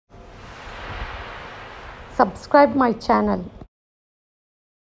subscribe my channel.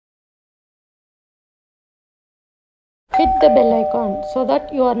 Hit the bell icon so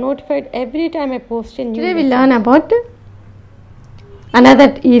that you are notified every time I post a new video. Today we learn about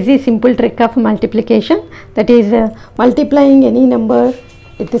another easy simple trick of multiplication, that is multiplying any number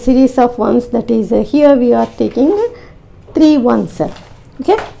with a series of ones. That is here we are taking 3 ones.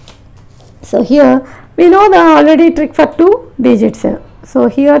 Okay, so here we know the already trick for 2 digits. So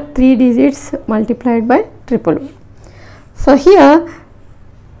here 3 digits multiplied by 111. So here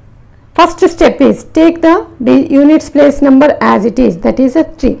first step is take the units place number as it is, that is a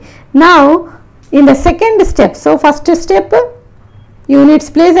 3. Now in the second step, so first step units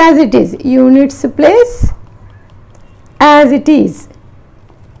place as it is, units place as it is.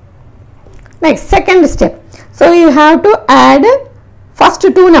 Next second step, so you have to add first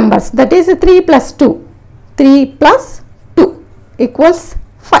 2 numbers, that is 3 plus 2, 3 plus 2 equals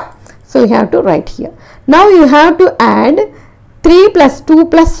 5. So you have to write here. Now you have to add 3 plus 2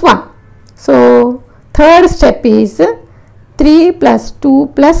 plus 1. So third step is 3 plus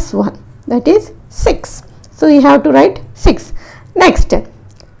 2 plus 1, that is 6. So you have to write 6. Next step,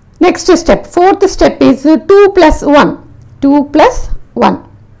 fourth step is 2 plus 1, 2 plus 1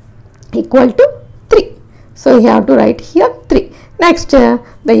 equal to 3. So you have to write here 3. Next the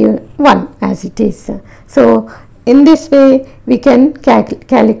 1 as it is. So in this way we can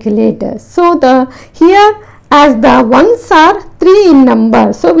calculate. So the here as the ones are 3 in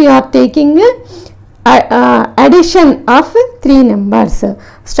number, so we are taking addition of 3 numbers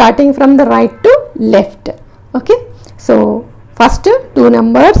starting from the right to left. Okay, so first 2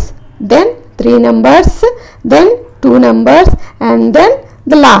 numbers, then 3 numbers, then 2 numbers, and then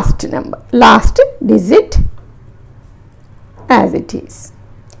the last number, last digit as it is.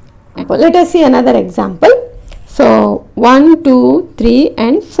 Let us see another example. So 1, 2, 3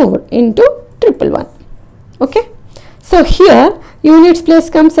 and 4 into 111. Okay, so here units place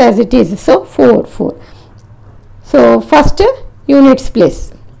comes as it is, so 4, 4. So first units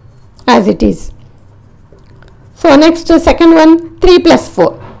place as it is. So next second one 3 plus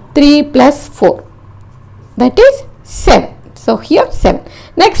 4, 3 plus 4, that is 7. So here 7.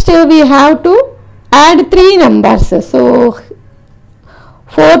 Next we have to add 3 numbers. So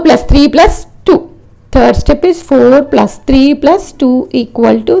 4 plus 3 plus 2. Third step is 4 plus 3 plus 2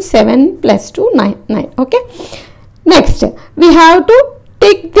 equal to 7 plus 2, 9, 9. Okay. Next we have to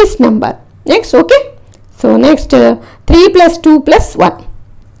take this number. Next, okay. So next 3 plus 2 plus 1.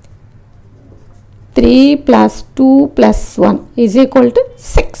 3 plus 2 plus 1 is equal to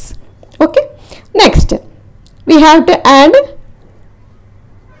 6. Okay. Next we have to add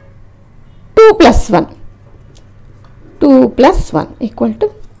 2 plus 1. 2 plus 1 equal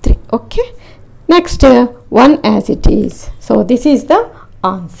to 3. Okay. Next 1 as it is. So this is the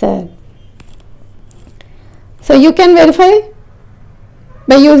answer. So you can verify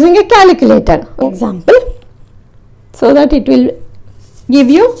by using a calculator example, so that it will give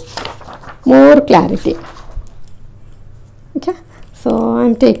you more clarity. Okay. So I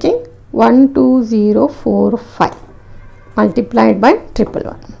am taking 12045 multiplied by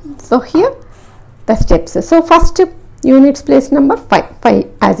 111. So here the steps. So first units place number 5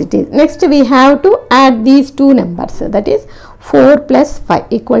 as it is. Next we have to add these 2 numbers, that is 4 plus 5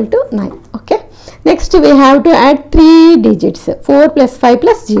 equal to 9. Okay. Next we have to add 3 digits, 4 plus 5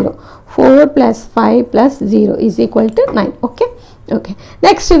 plus 0. 4 plus 5 plus 0 is equal to 9. Okay. Okay.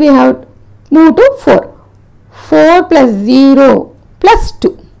 Next we have move to 4. 4 plus 0 plus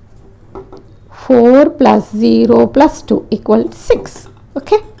 2. 4 plus 0 plus 2 equal 6.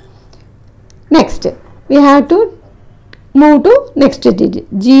 Okay. Next we have to move to next digit.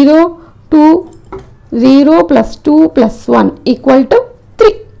 0 to 0 plus 2 plus 1 equal to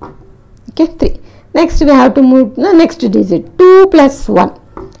 3. Okay, 3. Next we have to move to the next digit. 2 plus 1.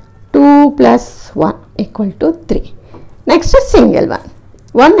 2 plus 1 equal to 3. Next a single one.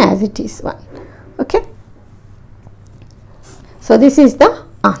 1 as it is, 1. Okay. So this is the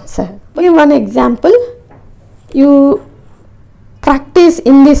answer. Give one example. You practice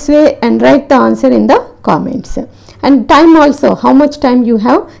in this way and write the answer in the comments. And time also, how much time you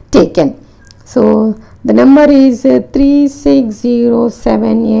have taken. So the number is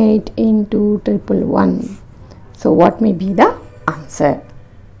 36078 into 111. So what may be the answer?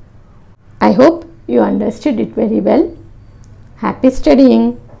 I hope you understood it very well. Happy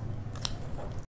studying.